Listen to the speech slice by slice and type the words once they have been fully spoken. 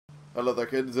Hello there,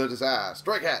 kids. It is I,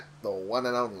 Stray Cat, the one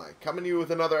and only, coming to you with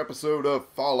another episode of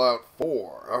Fallout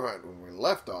 4. Alright, when we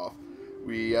left off,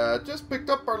 we just picked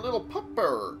up our little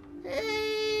pupper.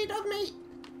 Hey, dog mate!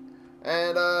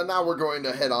 And now we're going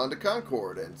to head on to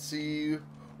Concord and see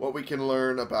what we can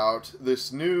learn about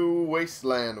this new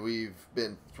wasteland we've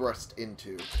been thrust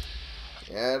into.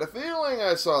 I had a feeling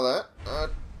I saw that.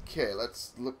 Okay,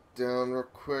 let's look down real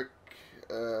quick.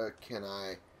 Can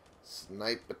I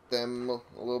snipe at them a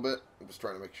little bit? I'm just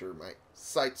trying to make sure my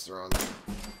sights are on them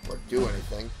or do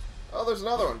anything. Oh, there's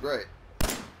another one. Great.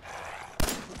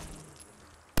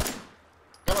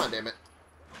 Come on, damn it.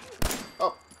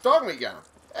 Oh, dog meat got him.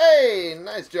 Hey,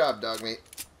 nice job, dog meat.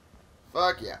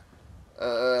 Fuck yeah.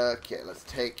 Okay, let's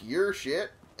take your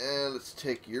shit, and let's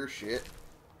take your shit.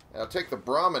 And I'll take the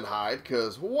Brahmin hide,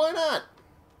 because why not?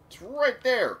 It's right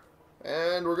there.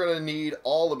 And we're going to need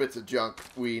all the bits of junk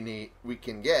we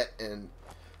can get in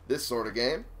this sort of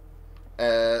game.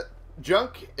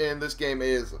 Junk in this game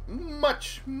is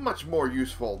much, much more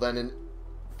useful than in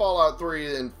Fallout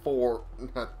 3 and 4,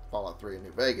 not Fallout 3 in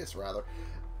New Vegas, rather,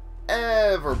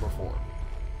 ever before.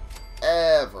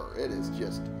 Ever. It is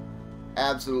just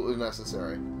absolutely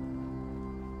necessary.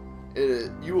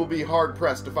 You will be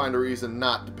hard-pressed to find a reason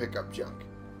not to pick up junk.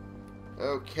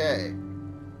 Okay.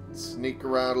 Sneak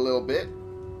around a little bit.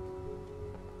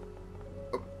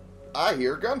 Oh, I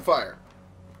hear gunfire.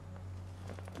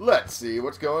 Let's see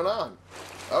what's going on.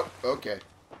 Oh, okay.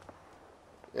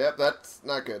 Yep, that's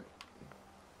not good.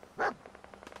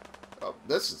 Oh,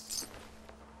 this is...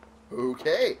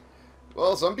 okay.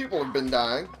 Well, some people have been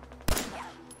dying.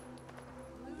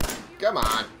 Come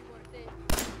on.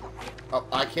 Oh,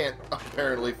 I can't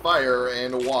apparently fire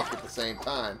and walk at the same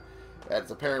time.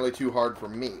 That's apparently too hard for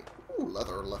me. Ooh,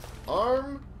 leather left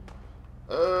arm.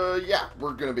 Yeah,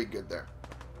 we're gonna be good there.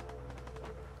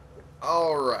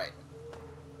 Alright.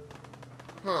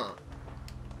 Huh.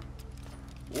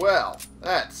 Well,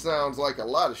 that sounds like a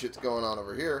lot of shit's going on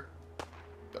over here.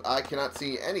 But I cannot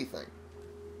see anything.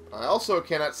 I also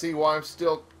cannot see why I'm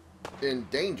still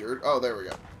endangered. Oh, there we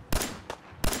go.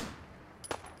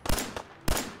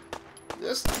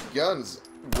 This gun's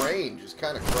range is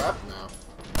kind of crap now.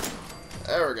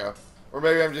 There we go. Or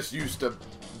maybe I'm just used to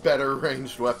better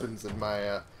ranged weapons in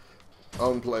my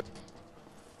own play.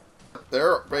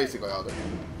 They're basically all there.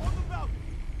 On the balcony.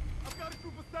 I've got a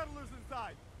group of settlers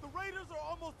inside. The raiders are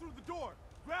almost through the door.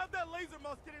 Grab that laser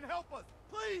musket and help us,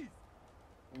 please.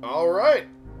 Alright.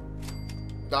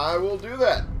 I will do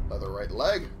that. Other right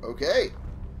leg. Okay.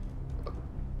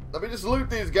 Let me just loot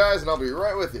these guys and I'll be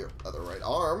right with you. Other right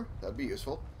arm. That'd be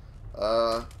useful.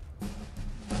 Oh,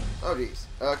 jeez.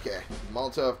 Okay.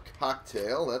 Molotov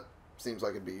cocktail. That seems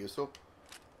like it'd be useful.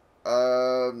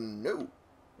 No.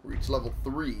 Reach level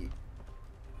 3.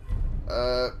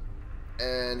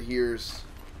 And here's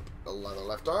the leather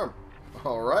left arm.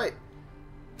 Alright.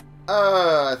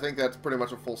 I think that's pretty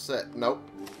much a full set. Nope.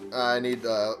 I need,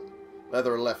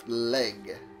 leather left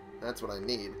leg. That's what I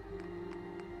need.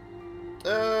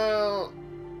 Yeah,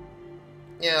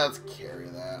 let's carry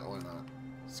that. Why not?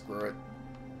 Screw it.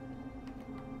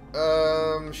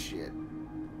 Shit.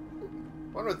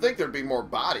 One would think there'd be more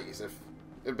bodies if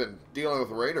they've been dealing with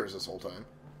raiders this whole time.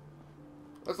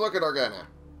 Let's look at our guy now.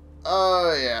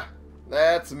 Oh, yeah.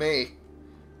 That's me.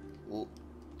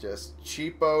 Just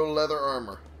cheapo leather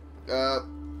armor.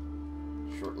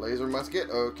 Short laser musket.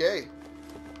 Okay.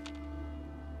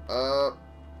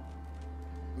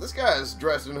 This guy is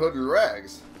dressed in hooded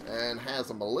rags and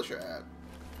has a militia hat.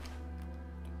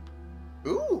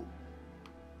 Ooh.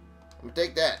 I'm gonna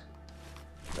take that.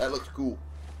 That looks cool.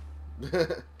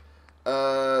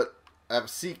 I have a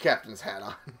sea captain's hat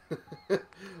on.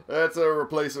 Let's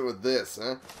replace it with this,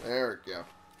 huh? There we go.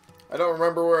 I don't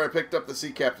remember where I picked up the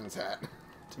sea captain's hat,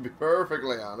 to be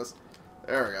perfectly honest.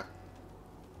 There we go.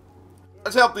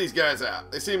 Let's help these guys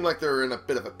out. They seem like they're in a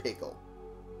bit of a pickle.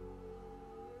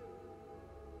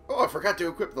 Oh, I forgot to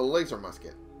equip the laser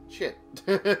musket. Shit.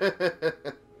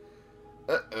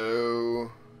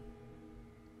 Uh-oh.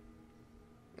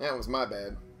 That was my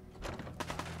bad.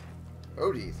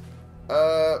 Oh, geez.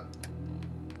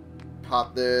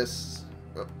 Pop this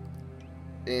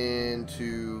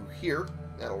into here.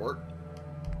 That'll work.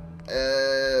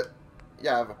 Yeah,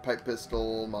 I have a pipe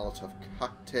pistol, Molotov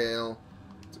cocktail.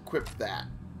 Let's equip that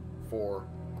for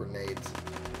grenades.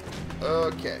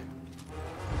 Okay.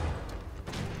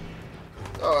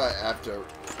 Oh, I have to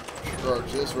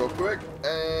charge this real quick,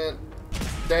 and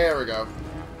there we go.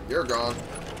 You're gone.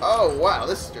 Oh, wow,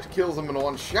 this just kills them in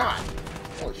one shot.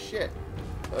 Holy shit.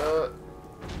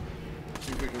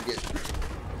 See if we can get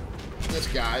this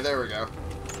guy. There we go.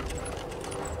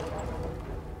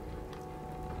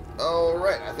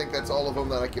 Alright, I think that's all of them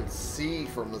that I can see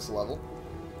from this level.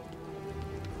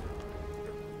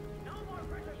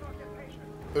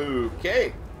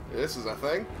 Okay, this is a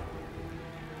thing.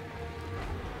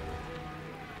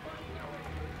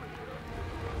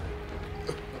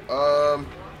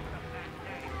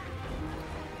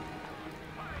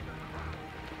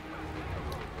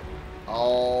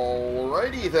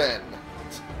 Alrighty then.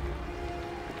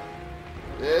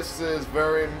 This is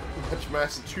very much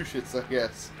Massachusetts, I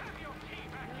guess.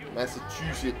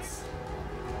 Massachusetts.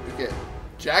 Okay,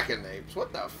 jackanapes.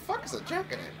 What the fuck is a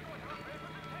jackanapes?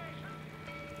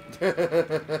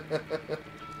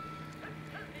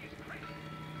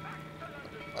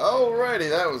 Alrighty,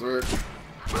 that was weird.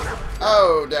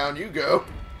 Oh, down you go.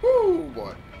 Woo,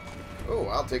 boy. Oh,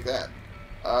 I'll take that.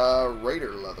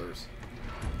 Raider leathers.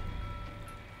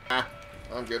 Ah,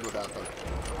 I'm good without them.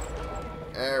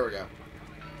 There we go.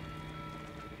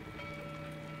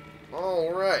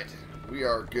 Alright. We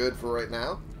are good for right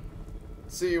now.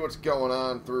 Let's see what's going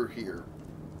on through here.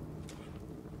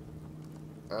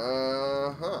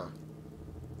 Uh-huh.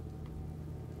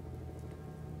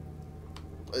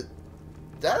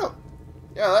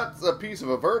 Yeah, that's a piece of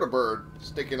a vertibird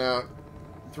sticking out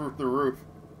through the roof.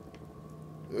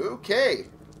 Okay.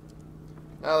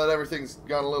 Now that everything's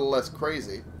gone a little less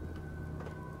crazy.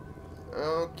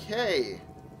 Okay.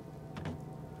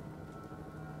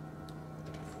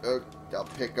 I'll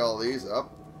pick all these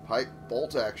up. Pipe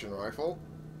bolt action rifle.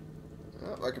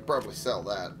 Oh, I could probably sell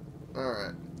that.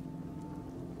 Alright.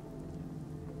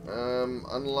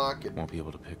 Unlock it. Won't be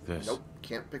able to pick this. Nope,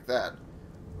 can't pick that.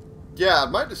 Yeah,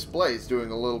 my display is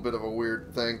doing a little bit of a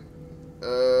weird thing.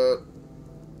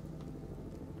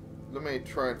 Let me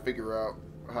try and figure out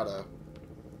how to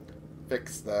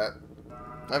fix that.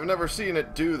 I've never seen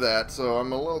it do that, so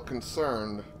I'm a little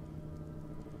concerned.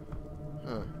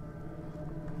 Huh.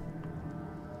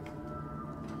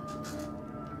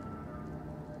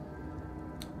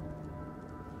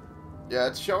 Yeah,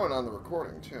 it's showing on the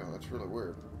recording, too. That's really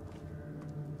weird.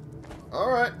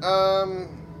 Alright,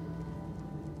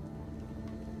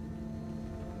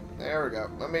 there we go.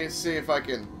 Let me see if I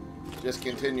can just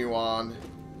continue on.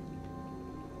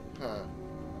 Huh.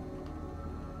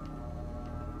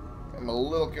 I'm a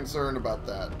little concerned about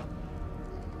that.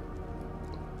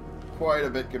 Quite a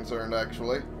bit concerned,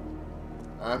 actually.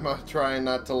 I'm trying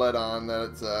not to let on that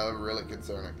it's really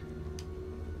concerning.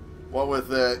 What with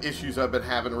the issues I've been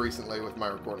having recently with my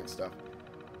recording stuff.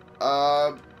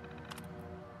 I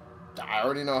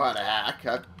already know how to hack.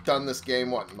 I've done this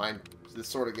game, this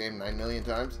sort of game 9 million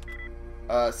times.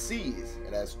 C's,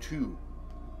 it has 2.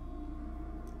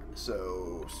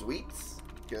 So, sweets,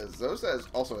 because those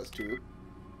also has 2.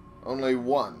 Only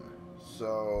 1.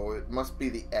 So, it must be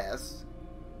the S.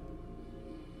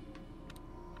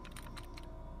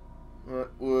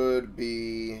 What would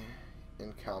be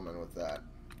in common with that?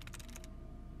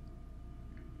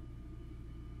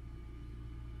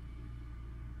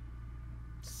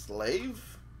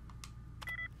 Slave?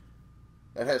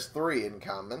 That has 3 in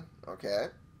common. Okay.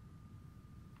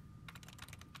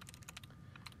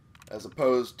 As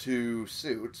opposed to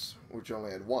suits, which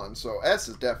only had 1. So S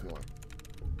is definitely.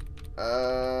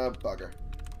 Bugger.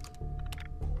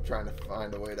 I'm trying to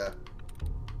find a way to...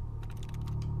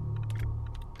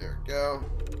 There we go.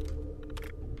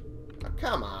 Oh,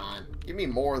 come on. Give me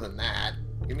more than that.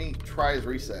 Give me tries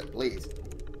reset, please.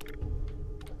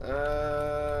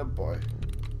 Boy.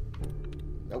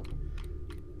 Nope.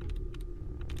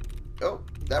 Oh,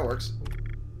 that works.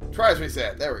 Tries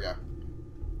reset. There we go.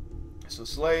 So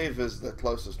slave is the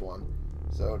closest one.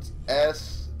 So it's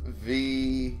S,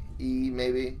 V, E,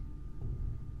 maybe.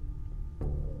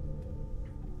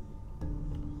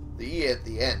 The E at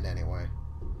the end, anyway.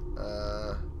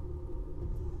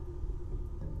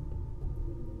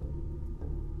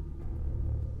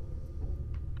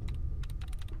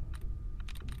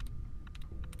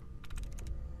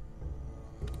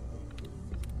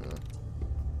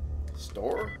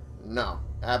 Store? No,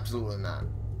 absolutely not.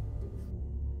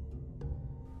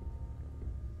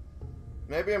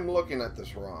 Maybe I'm looking at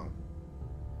this wrong.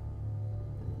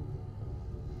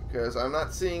 Because I'm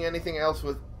not seeing anything else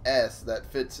with S that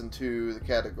fits into the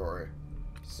category.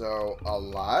 So,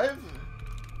 alive?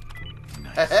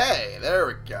 Nice. Hey, there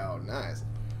we go. Nice.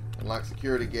 Unlock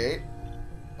security gate.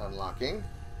 Unlocking.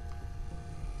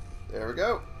 There we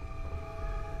go.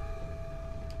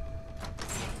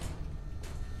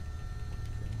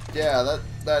 Yeah,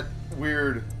 that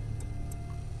weird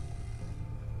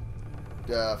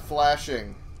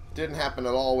flashing didn't happen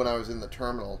at all when I was in the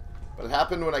terminal, but it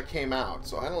happened when I came out,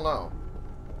 so I don't know.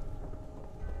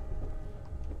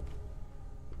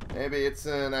 Maybe it's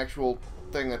an actual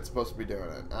thing that's supposed to be doing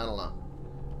it. I don't know.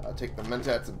 I'll take the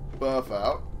Mentats and buff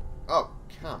out. Oh,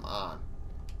 come on.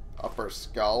 Upper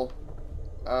skull.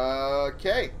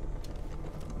 Okay.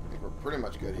 I think we're pretty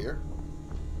much good here.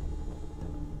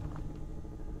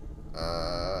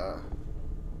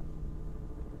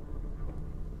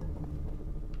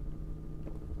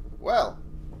 Well,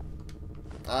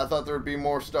 I thought there would be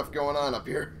more stuff going on up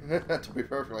here, to be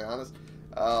perfectly honest.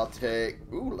 I'll take...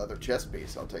 Ooh, leather chest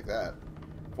piece. I'll take that.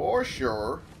 For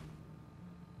sure.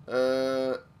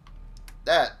 That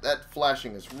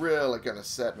flashing is really going to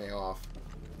set me off.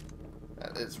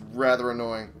 It's rather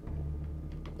annoying.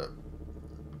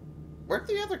 Where'd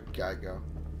the other guy go?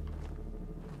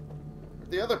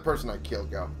 Where'd the other person I killed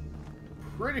go?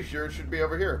 Pretty sure it should be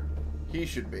over here. He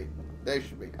should be. They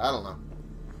should be. I don't know.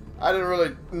 I didn't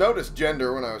really notice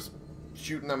gender when I was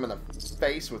shooting them in the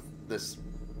face with this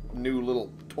new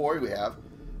little toy we have.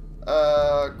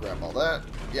 Grab all that.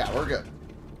 Yeah, we're good.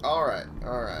 Alright,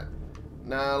 alright.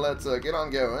 Now let's get on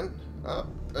going.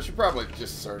 I should probably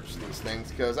just search these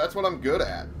things, because that's what I'm good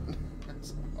at.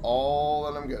 That's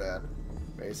all that I'm good at,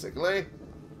 basically.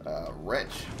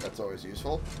 Wrench. That's always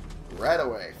useful. Right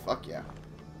away. Fuck yeah.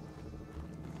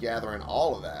 Gathering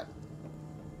all of that.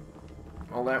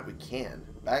 All that we can.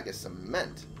 Bag of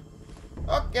cement.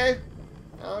 Okay.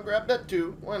 I'll grab that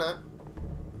too. Why not?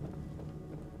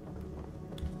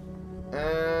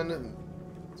 And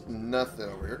nothing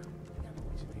over here.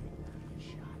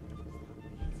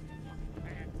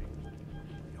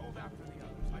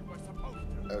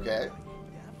 Okay.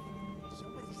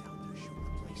 Somebody's out there shooting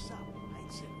the place up.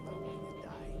 I'd sit waiting to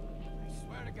die. I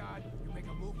swear to God, you make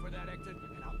a move for that exit,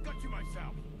 and I'll gut you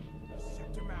myself.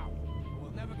 Shut your mouth.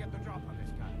 We'll never get the drop on this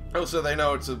guy. Oh, so they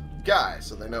know it's a guy,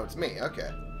 so they know it's me.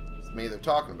 Okay. It's me they're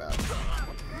talking about.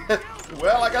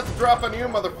 Well, I got the drop on you,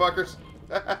 motherfuckers.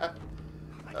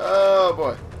 Oh,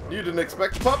 boy. You didn't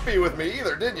expect puppy with me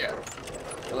either, did you?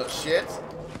 You little shit.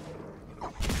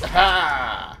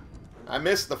 Ha! I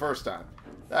missed the first time.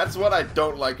 That's what I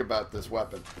don't like about this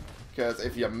weapon. Because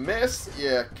if you miss,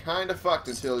 you kind of fucked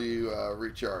until you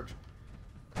recharge.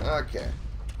 Okay.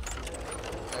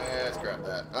 Let's grab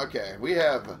that. Okay, we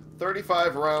have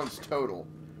 35 rounds total.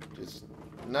 Which is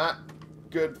not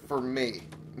good for me.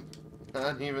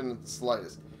 Not even the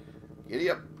slightest. Giddy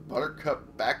up,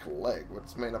 buttercup back leg.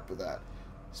 What's made up of that?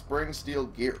 Spring steel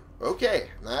gear. Okay,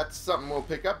 that's something we'll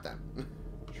pick up then.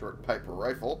 Short pipe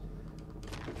rifle.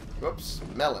 Whoops,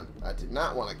 melon. I did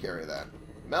not want to carry that.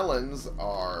 Melons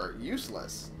are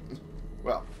useless.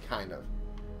 Well, kind of.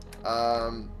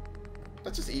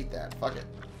 Let's just eat that. Fuck it.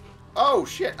 Oh,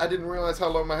 shit. I didn't realize how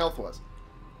low my health was.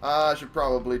 I should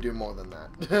probably do more than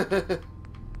that.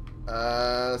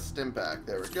 Stim pack.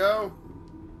 There we go.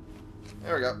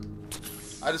 There we go.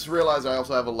 I just realized I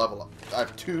also have a level up. I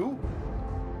have two?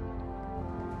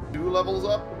 2 levels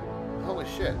up? Holy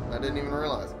shit. I didn't even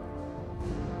realize.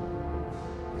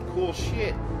 Cool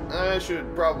shit. I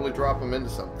should probably drop them into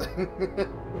something.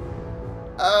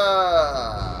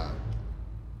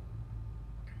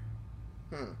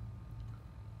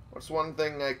 What's one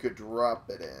thing I could drop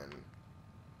it in?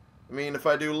 I mean, if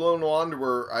I do Lone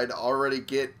Wanderer, I'd already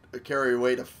get a carry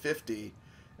weight of 50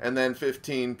 and then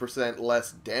 15%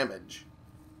 less damage.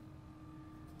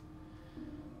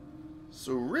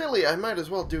 So really, I might as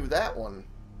well do that one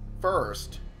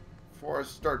first before I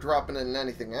start dropping in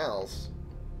anything else.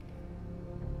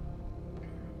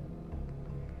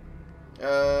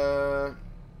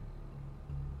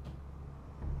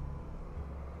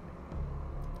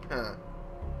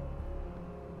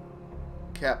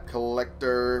 Cap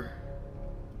collector.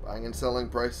 Buying and selling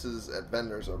prices at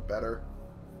vendors are better.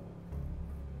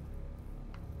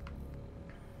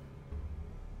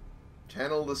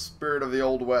 Channel the spirit of the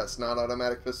Old West. Not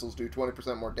automatic pistols do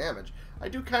 20% more damage. I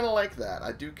do kind of like that.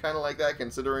 I do kind of like that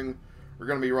considering we're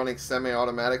going to be running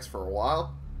semi-automatics for a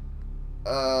while.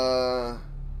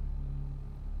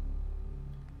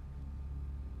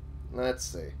 Let's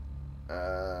see.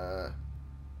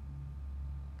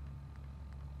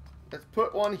 Let's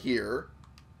put one here.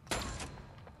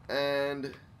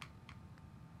 And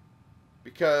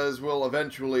because we'll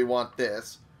eventually want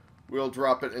this, we'll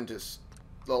drop it into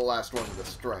the last one of the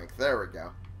strength. There we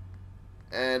go.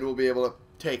 And we'll be able to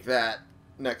take that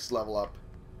next level up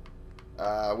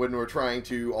when we're trying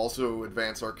to also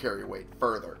advance our carry weight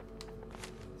further.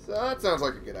 So that sounds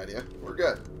like a good idea. We're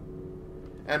good.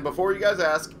 And before you guys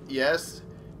ask, yes,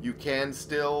 you can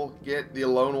still get the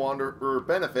Lone Wanderer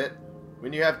benefit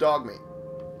when you have dog meat.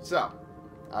 So,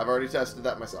 I've already tested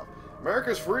that myself.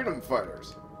 America's Freedom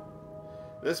Fighters.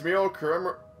 This mural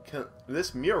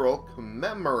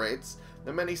commemorates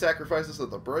the many sacrifices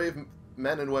of the brave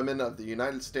men and women of the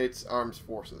United States Armed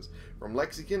Forces, from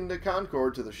Lexington to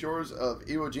Concord to the shores of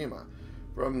Iwo Jima,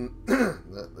 from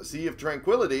the Sea of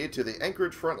Tranquility to the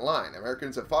Anchorage front line.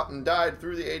 Americans have fought and died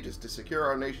through the ages to secure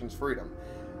our nation's freedom.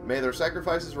 May their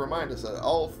sacrifices remind us that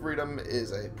all freedom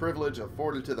is a privilege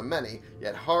afforded to the many,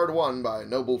 yet hard won by a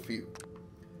noble few.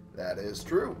 That is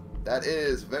true. That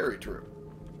is very true.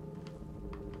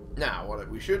 Now, what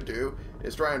we should do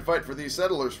is try and fight for these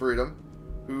settlers' freedom,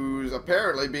 who's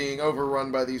apparently being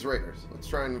overrun by these raiders. Let's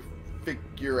try and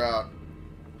figure out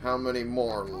how many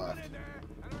more left.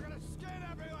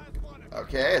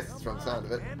 Okay, it's from the sound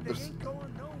of it. There's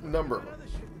a number of them.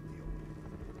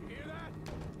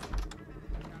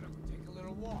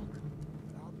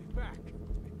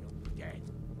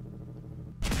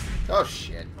 Oh,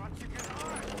 shit.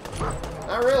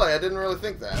 Not really, I didn't really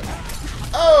think that.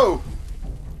 Oh!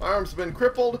 My arm's been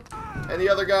crippled, and the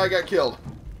other guy got killed.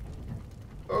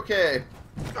 Okay.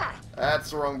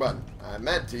 That's the wrong button. I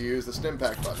meant to use the stim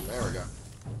pack button. There we go.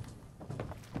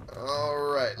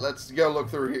 Alright, let's go look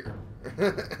through here.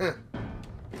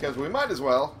 Because we might as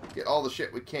well get all the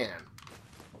shit we can.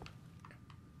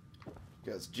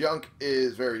 Because junk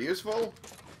is very useful,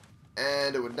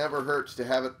 and it would never hurt to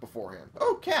have it beforehand.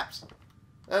 Oh, caps!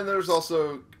 And there's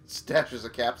also stashes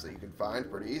of caps that you can find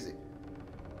pretty easy.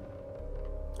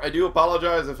 I do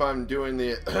apologize if I'm doing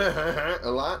the a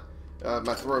lot.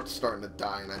 My throat's starting to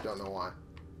die, and I don't know why.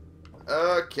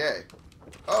 Okay.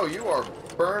 Oh, you are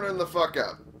burning the fuck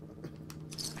up.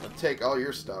 I'll take all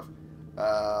your stuff.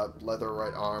 Leather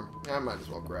right arm. I might as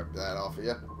well grab that off of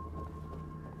you.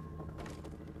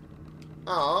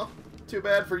 Aw, too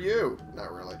bad for you.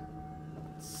 Not really.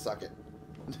 Suck it.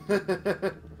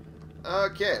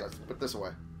 Okay, let's put this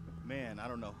away. Man, I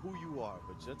don't know who you are,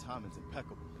 but your timing's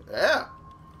impeccable. Yeah.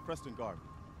 Preston Garvey,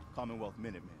 Commonwealth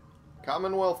Minutemen.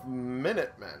 Commonwealth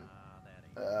Minutemen.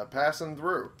 Passing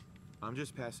through. I'm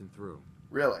just passing through.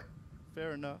 Really?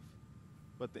 Fair enough.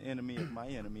 But the enemy of my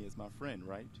enemy is my friend,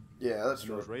 right? Yeah, that's And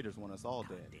true. those raiders want us all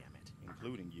dead. Damn it.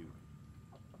 Including you.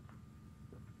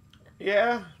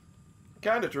 Yeah,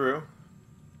 kind of true.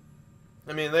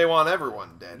 I mean, they want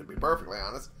everyone dead, to be perfectly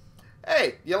honest.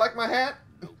 Hey, you like my hat?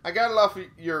 I got it off of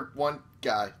your one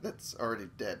guy that's already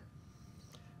dead.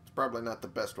 It's probably not the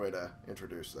best way to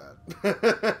introduce that.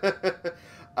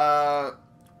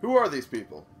 Who are these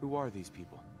people? Who are these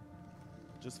people?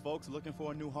 Just folks looking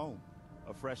for a new home.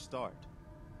 A fresh start.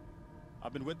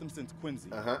 I've been with them since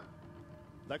Quincy. Uh-huh.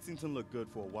 Lexington looked good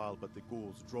for a while, but the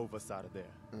ghouls drove us out of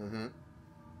there. Mm-hmm.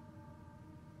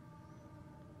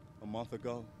 A month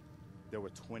ago, there were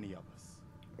 20 of us.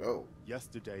 Oh.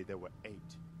 Yesterday, there were 8.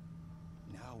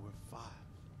 Now we're 5.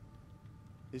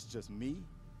 It's just me,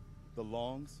 the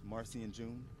Longs, Marcy and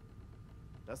June.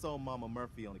 That's old Mama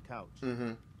Murphy on the couch.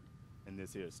 Mm-hmm. And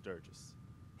this here is Sturgis.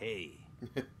 Hey.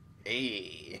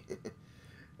 Hey.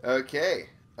 Okay.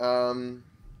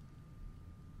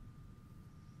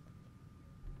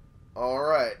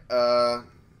 Alright.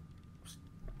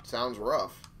 Sounds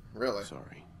rough. Really.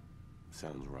 Sorry.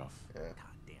 Sounds rough. Yeah.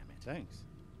 God damn it. Thanks.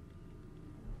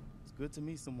 It's good to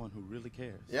meet someone who really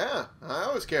cares. Yeah, I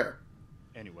always care.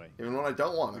 Anyway, Even when I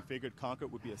don't want we to. figured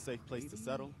Concord would be a safe place to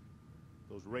settle.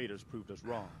 Those raiders proved us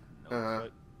wrong. Uh-huh.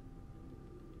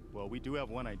 Well, we do have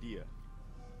one idea.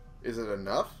 Is it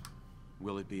enough?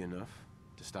 Will it be enough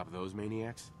to stop those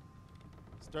maniacs?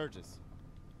 Sturgis,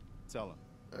 tell him.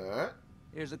 Alright.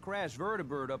 There's a crashed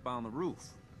vertibird up on the roof.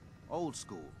 Old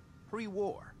school.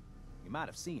 Pre-war. You might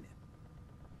have seen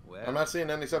it. Well, I'm not seeing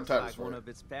any subtitles like for one it. of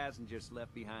its passengers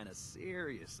left behind a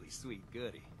seriously sweet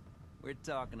goodie. We're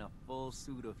talking a full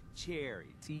suit of cherry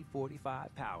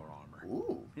T-45 power armor.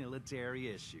 Ooh. Military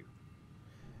issue.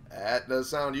 That does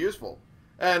sound useful.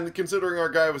 And considering our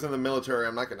guy was in the military,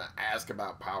 I'm not going to ask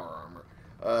about power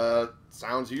armor.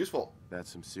 Sounds useful.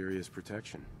 That's some serious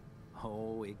protection.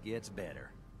 Oh, it gets better.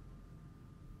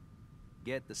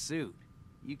 Get the suit.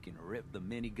 You can rip the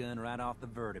minigun right off the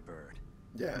vertibird.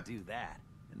 Yeah. You do that,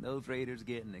 and those raiders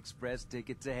get an express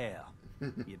ticket to hell.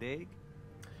 You dig?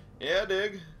 Yeah,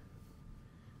 dig.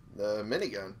 The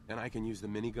minigun. And I can use the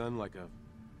minigun like a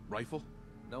rifle?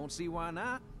 Don't see why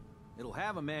not. It'll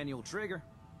have a manual trigger.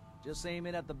 Just aim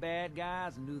it at the bad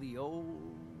guys and do the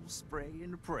old spray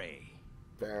and pray.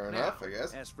 Fair enough, Now, I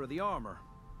guess. As for the armor,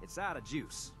 it's out of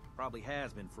juice. Probably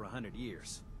has been for 100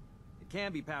 years. It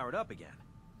can be powered up again.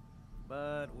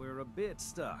 But we're a bit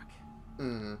stuck.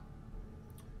 Mm-hmm.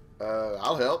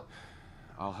 I'll help.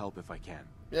 I'll help if I can.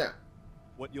 Yeah.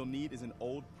 What you'll need is an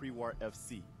old pre-war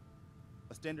FC.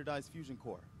 A standardized fusion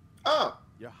core. Oh!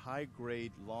 Your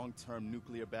high-grade, long-term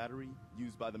nuclear battery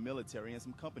used by the military and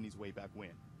some companies way back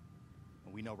when.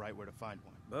 and we know right where to find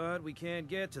one. But we can't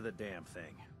get to the damn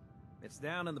thing. It's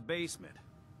down in the basement,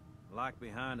 locked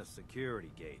behind a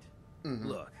security gate.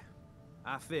 Look,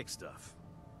 I fix stuff.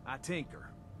 I tinker.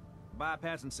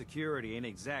 Bypassing security ain't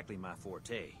exactly my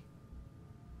forte.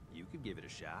 You could give it a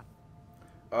shot.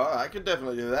 I could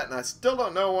definitely do that, and I still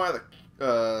don't know why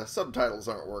the subtitles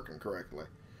aren't working correctly.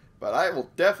 But I will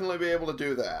definitely be able to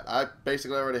do that. I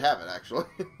basically already have it, actually.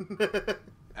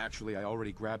 Actually, I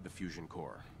already grabbed the fusion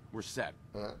core. We're set.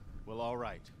 Well, all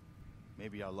right.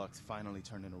 Maybe our luck's finally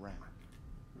turning around.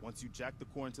 Once you jack the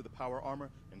core into the power armor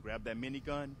and grab that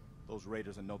minigun, those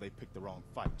raiders will know they picked the wrong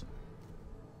fight.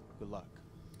 Good luck.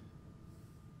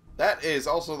 That is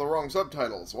also the wrong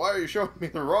subtitles. Why are you showing me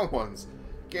the wrong ones?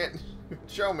 Can't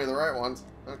show me the right ones.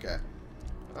 Okay.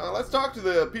 Let's talk to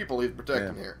the people he's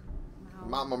protecting here.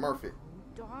 Mama Murphy.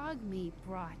 Dog meat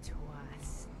brought to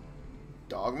us.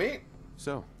 Dog meat?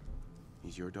 So,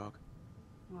 he's your dog?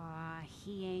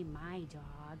 He ain't my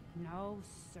dog. No,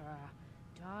 sir.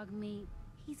 Dog meat,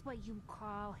 he's what you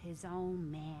call his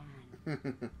own man.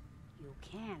 You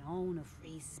can't own a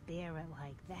free spirit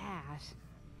like that.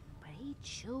 But he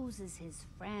chooses his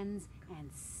friends and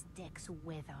sticks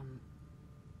with them.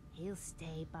 He'll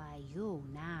stay by you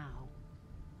now.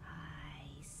 I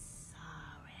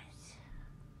saw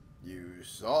it. You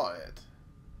saw it.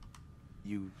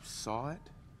 You saw it?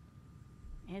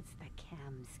 It's the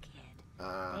chems, kid.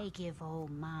 They give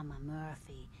old Mama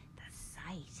Murphy the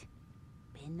sight.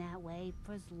 Been that way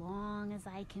for as long as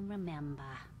I can remember.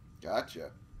 Gotcha.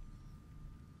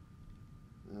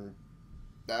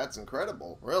 That's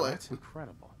incredible, really. That's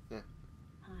incredible.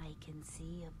 I can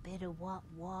see a bit of what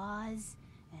was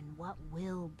and what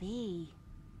will be.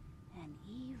 And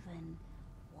even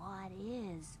what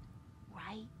is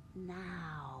right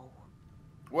now.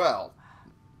 Well,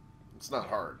 it's not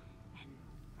hard. And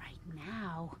right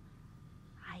now,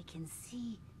 I can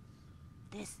see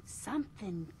there's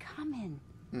something coming.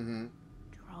 Drawn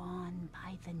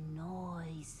by the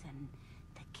noise and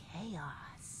the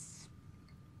chaos.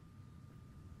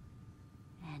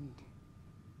 And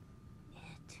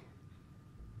it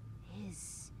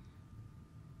is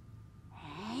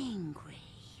angry.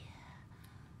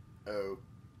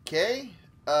 Okay.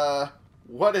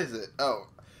 What is it? Oh,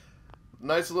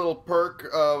 nice little perk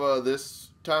of this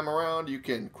time around. You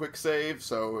can quick save,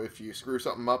 so if you screw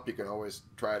something up, you can always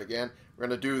try it again. We're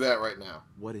gonna do that right now.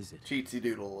 What is it? Cheatsy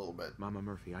doodle a little bit. Mama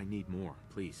Murphy, I need more,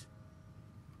 please.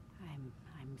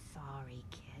 I'm sorry,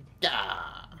 kid.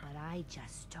 Yeah. But I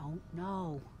just don't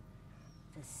know.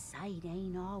 The sight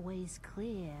ain't always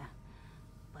clear.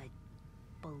 But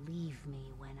believe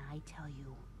me when I tell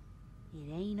you,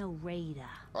 it ain't a raider.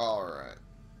 Alright.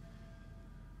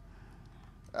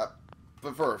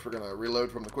 But first, we're gonna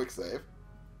reload from the quick save.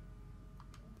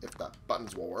 If the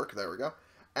buttons will work. There we go.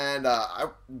 And I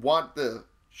want to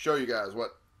show you guys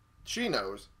what she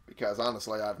knows, because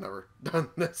honestly, I've never done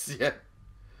this yet.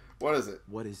 What is it?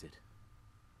 What is it?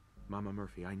 Mama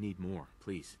Murphy, I need more,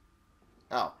 please.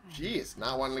 Oh, jeez.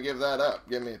 Not wanting to give that up.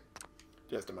 Give me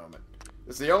just a moment.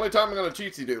 It's the only time I'm going to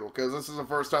cheatsy doodle, because this is the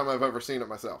first time I've ever seen it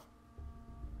myself.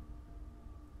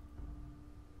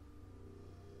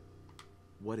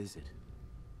 What is it?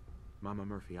 Mama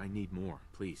Murphy, I need more,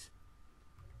 please.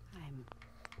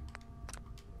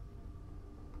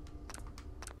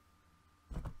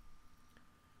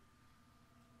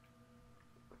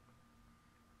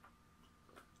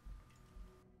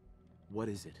 What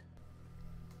is it?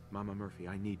 Mama Murphy,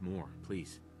 I need more,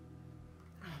 please.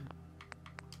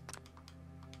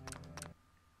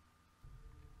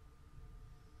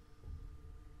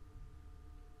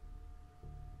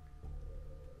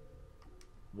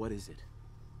 What is it?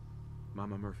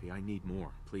 Mama Murphy, I need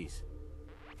more, please.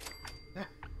 I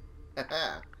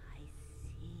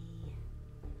see.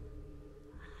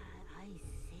 I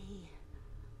see.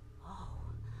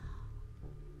 Oh.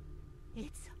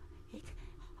 It's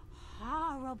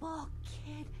horrible,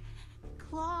 kid.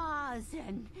 Claws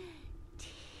and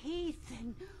teeth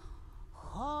and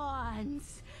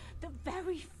horns. The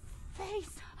very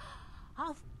face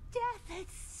of death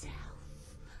itself.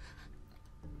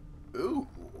 Ooh.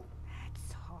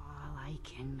 That's all I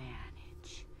can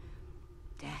manage.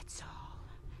 That's all.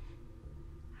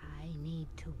 I need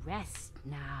to rest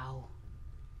now.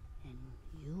 And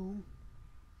you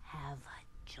have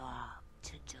a job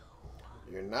to do.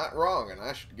 You're not wrong, and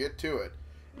I should get to it.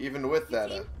 Even with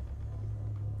that,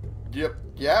 Yep,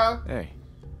 yeah? Hey.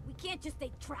 We can't just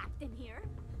stay trapped in here.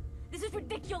 This is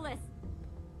ridiculous.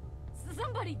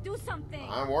 Somebody do something.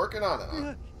 I'm working on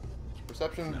it.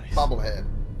 Perception bobblehead.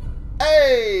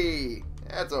 Hey!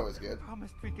 That's always good. I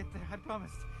promised we'd get there. I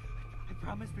promised. I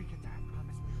promised we'd get there. I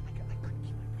promised. I couldn't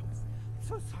keep my promise.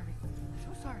 so sorry. I'm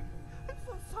so sorry. I'm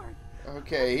so sorry.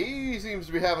 Okay, he seems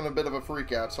to be having a bit of a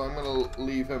freak out, so I'm going to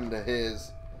leave him to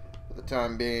his for the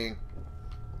time being.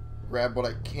 Grab what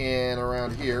I can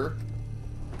around here.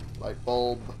 Light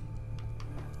bulb.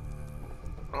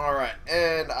 Alright,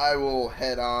 and I will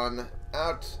head on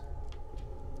out.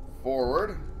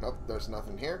 Forward. Nope, there's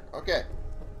nothing here. Okay.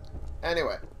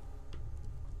 Anyway.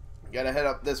 Gotta head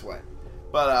up this way.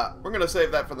 But, we're gonna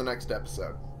save that for the next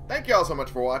episode. Thank you all so much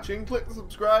for watching. Click the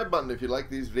subscribe button if you like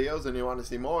these videos and you want to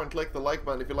see more, and click the like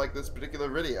button if you like this particular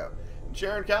video. And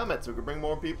share and comment so we can bring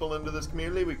more people into this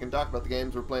community. We can talk about the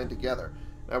games we're playing together.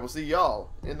 And I will see y'all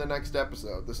in the next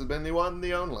episode. This has been the one,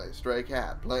 the only Stray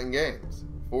Cat, playing games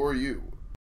for you.